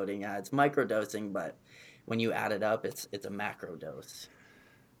recoding. Yeah, it's micro dosing, but when you add it up, it's a macro dose.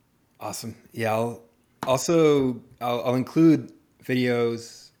 Awesome. Yeah, I'll include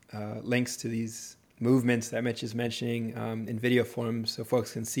videos, links to these movements that Mitch is mentioning in video form, so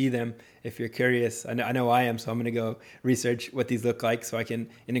folks can see them. If you're curious, I know I am, so I'm going to go research what these look like so I can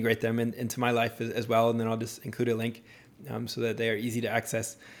integrate them into my life as well, and then I'll just include a link so that they are easy to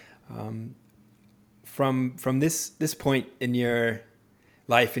access. Um, from this point in your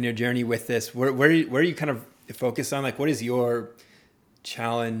life, in your journey with this, where are you kind of focused on? Like, what is your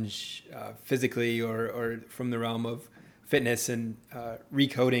challenge physically or from the realm of fitness and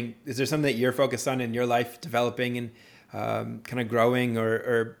recoding? Is there something that you're focused on in your life, developing and kind of growing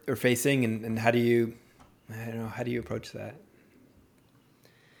or facing? And how do you, I don't know, how do you approach that?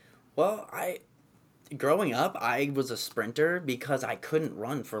 Well, I growing up, I was a sprinter because I couldn't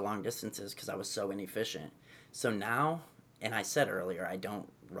run for long distances because I was so inefficient. So now, and I said earlier, I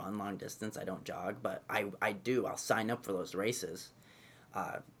don't run long distance, I don't jog, but I do. I'll sign up for those races,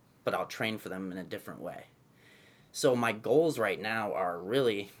 uh, but I'll train for them in a different way. So my goals right now are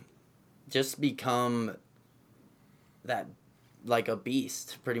really just become that like a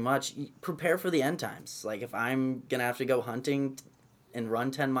beast, pretty much. Prepare for the end times. Like if I'm gonna have to go hunting and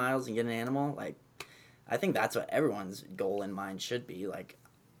run 10 miles and get an animal, like I think that's what everyone's goal in mind should be. Like,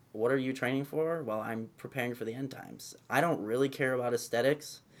 what are you training for? Well, I'm preparing for the end times. I don't really care about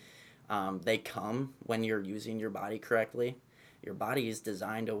aesthetics. They come when you're using your body correctly. Your body is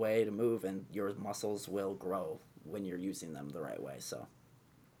designed a way to move, and your muscles will grow when you're using them the right way. So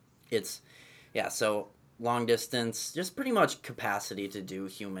it's, yeah, so long distance, just pretty much capacity to do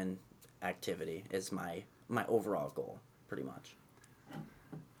human activity is my overall goal, pretty much.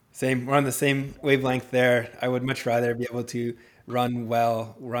 Same. We're on the same wavelength there. I would much rather be able to run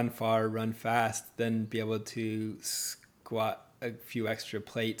well, run far, run fast than be able to squat a few extra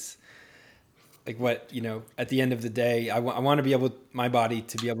plates. Like what, at the end of the day, I want to be able, my body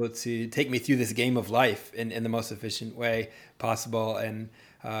to be able to take me through this game of life in the most efficient way possible. And,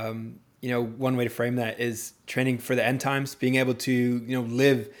 one way to frame that is training for the end times, being able to,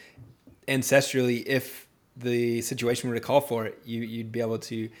 live ancestrally if the situation were to call for it. You'd be able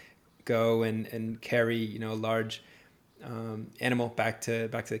to go and carry, a large animal back to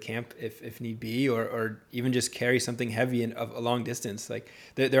the camp if need be, or even just carry something heavy of a long distance. Like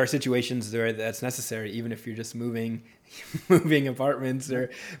there are situations where that's necessary, even if you're just moving moving apartments or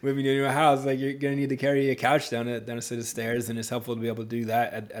moving to a new house. Like you're gonna need to carry a couch down a set of stairs, and it's helpful to be able to do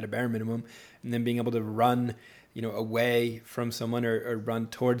that at a bare minimum. And then being able to run away from someone or run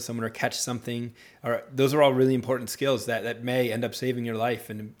towards someone or catch something, or those are all really important skills that may end up saving your life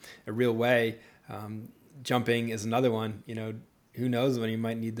in a real way. Jumping is another one. Who knows when you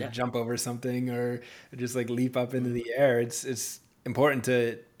might need to Yeah. jump over something or just like leap up into the air. It's important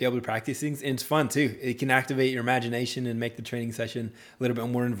to be able to practice things, and it's fun too. It can activate your imagination and make the training session a little bit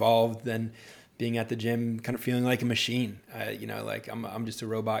more involved than being at the gym, kind of feeling like a machine. Like I'm just a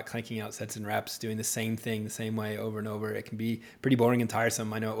robot clanking out sets and reps, doing the same thing the same way over and over. It can be pretty boring and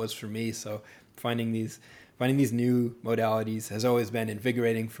tiresome. I know it was for me. So finding these new modalities has always been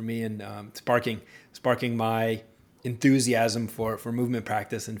invigorating for me, and sparking my enthusiasm for movement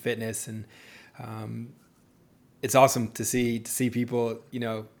practice and fitness. And it's awesome to see people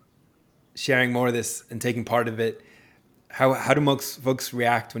sharing more of this and taking part of it. How do most folks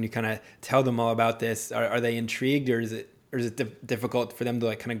react when you kind of tell them all about this? Are they intrigued, or is it difficult for them to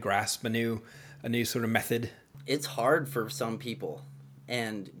like kind of grasp a new sort of method? It's hard for some people.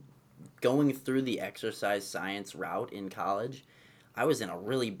 And going through the exercise science route in college, I was in a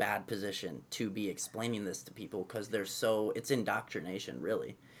really bad position to be explaining this to people because it's indoctrination,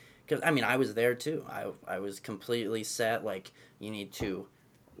 really. Because, I mean, I was there too. I was completely set, like, you need to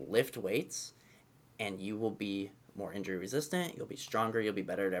lift weights and you will be more injury resistant, you'll be stronger, you'll be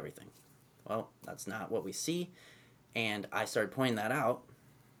better at everything. Well, that's not what we see. And I started pointing that out,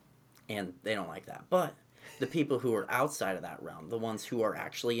 and they don't like that. But the people who are outside of that realm, the ones who are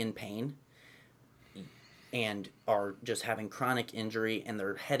actually in pain and are just having chronic injury and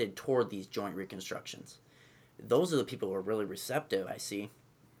they're headed toward these joint reconstructions, those are the people who are really receptive, I see.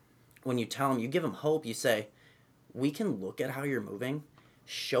 When you tell them, you give them hope, you say, we can look at how you're moving,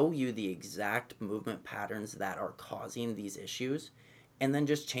 show you the exact movement patterns that are causing these issues, and then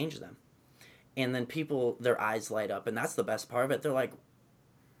just change them. And then people, their eyes light up, and that's the best part of it. They're like,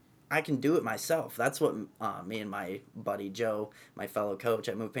 I can do it myself. That's what me and my buddy Joe, my fellow coach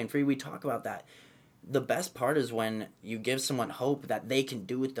at Move Pain Free, we talk about that. The best part is when you give someone hope that they can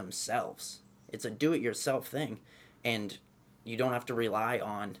do it themselves. It's a do-it-yourself thing, and you don't have to rely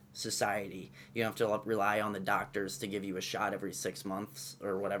on society. You don't have to rely on the doctors to give you a shot every 6 months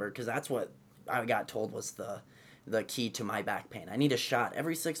or whatever, because that's what I got told was the key to my back pain. I need a shot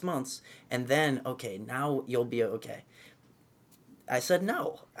every 6 months, and then, okay, now you'll be okay. I said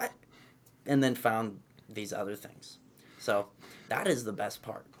no, and then found these other things. So that is the best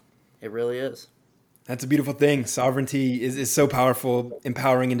part. It really is. That's a beautiful thing. Sovereignty is so powerful,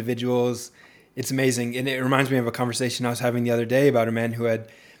 empowering individuals. It's amazing. And it reminds me of a conversation I was having the other day about a man who had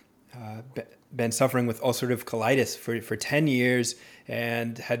been suffering with ulcerative colitis for 10 years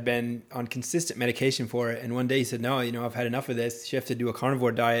and had been on consistent medication for it. And one day he said, no, I've had enough of this. She to do a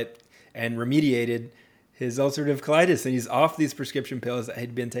carnivore diet and remediated his ulcerative colitis. And he's off these prescription pills that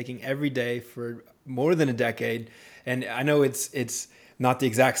he'd been taking every day for more than a decade. And I know it's not the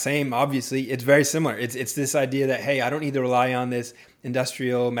exact same. Obviously, it's very similar. It's this idea that, hey, I don't need to rely on this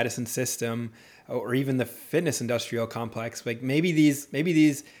industrial medicine system or even the fitness industrial complex. Like maybe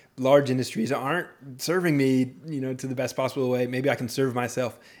these large industries aren't serving me, to the best possible way. Maybe I can serve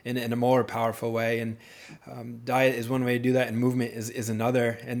myself in a more powerful way. And diet is one way to do that, and movement is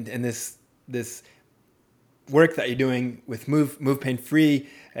another. And this work that you're doing with Move Pain Free,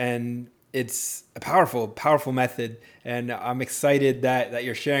 and it's a powerful method, and I'm excited that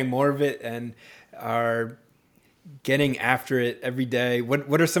you're sharing more of it and are getting after it every day.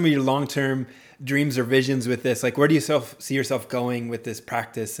 What are some of your long-term dreams or visions with this? Like, where do you see yourself going with this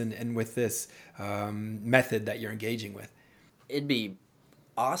practice and with this method that you're engaging with? It'd be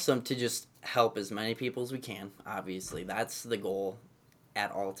awesome to just help as many people as we can. Obviously, that's the goal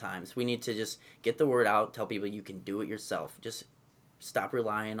at all times. We need to just get the word out, tell people you can do it yourself. Just stop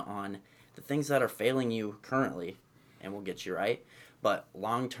relying on the things that are failing you currently, and we'll get you right. But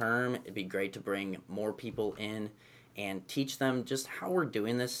long term, it'd be great to bring more people in and teach them just how we're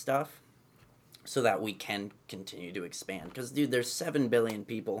doing this stuff so that we can continue to expand. Because, dude, there's 7 billion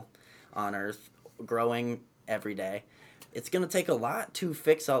people on Earth growing every day. It's going to take a lot to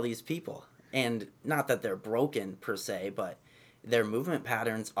fix all these people. And not that they're broken per se, but their movement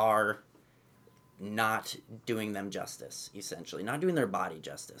patterns are not doing them justice, essentially. Not doing their body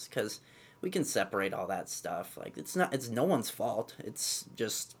justice. Because we can separate all that stuff. Like, it's no one's fault. It's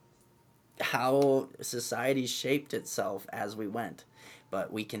just how society shaped itself as we went.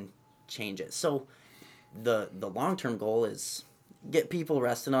 But we can change it. So the long-term goal is get people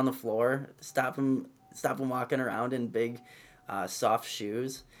resting on the floor, stop them walking around in big soft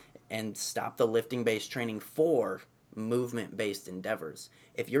shoes, and stop the lifting-based training for movement-based endeavors.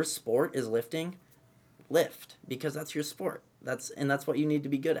 If your sport is lifting, lift, because that's your sport. That's what you need to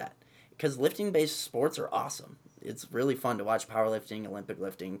be good at. Because lifting-based sports are awesome. It's really fun to watch powerlifting, Olympic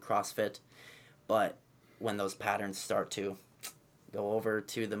lifting, CrossFit. But when those patterns start to go over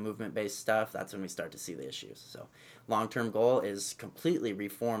to the movement-based stuff, that's when we start to see the issues. So long-term goal is completely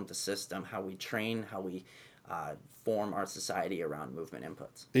reform the system, how we train, how we form our society around movement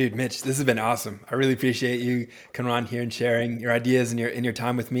inputs. Dude, Mitch, this has been awesome. I really appreciate you coming on here and sharing your ideas and your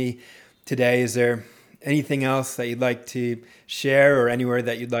time with me today. Is there anything else that you'd like to share, or anywhere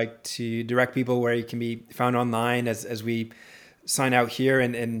that you'd like to direct people where you can be found online as we sign out here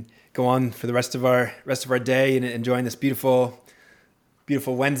and go on for the rest of our day and enjoying this beautiful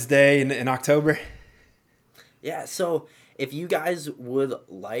Wednesday in October? Yeah, so if you guys would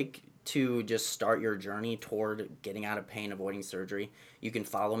like to just start your journey toward getting out of pain, avoiding surgery, you can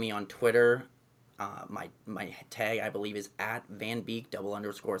follow me on Twitter. My tag, I believe, is at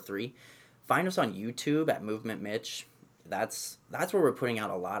 @VanBeek_3. Find us on YouTube at Movement Mitch. That's where we're putting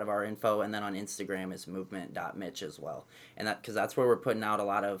out a lot of our info, and then on Instagram is movement.mitch as well. And because that's where we're putting out a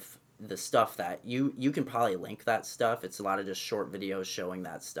lot of the stuff that you can probably link that stuff. It's a lot of just short videos showing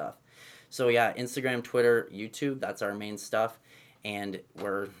that stuff. So yeah, Instagram, Twitter, YouTube, that's our main stuff. And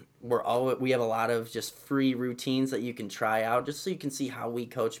we have a lot of just free routines that you can try out just so you can see how we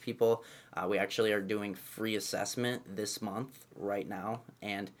coach people. We actually are doing free assessment this month right now.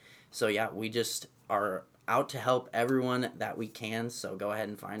 And so yeah, we just are out to help everyone that we can. So go ahead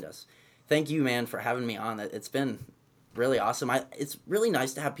and find us. Thank you, man, for having me on. It's been really awesome. It's really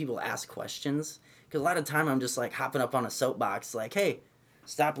nice to have people ask questions, because a lot of time I'm just like hopping up on a soapbox like, hey,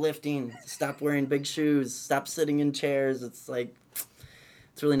 stop lifting, stop wearing big shoes, stop sitting in chairs. It's like,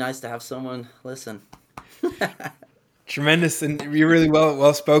 it's really nice to have someone listen. Tremendous. And you're really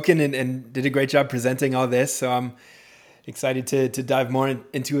well spoken and did a great job presenting all this. So I'm excited to dive more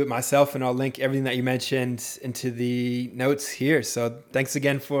into it myself, and I'll link everything that you mentioned into the notes here. So thanks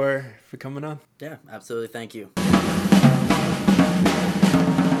again for coming on. Yeah, absolutely. Thank you.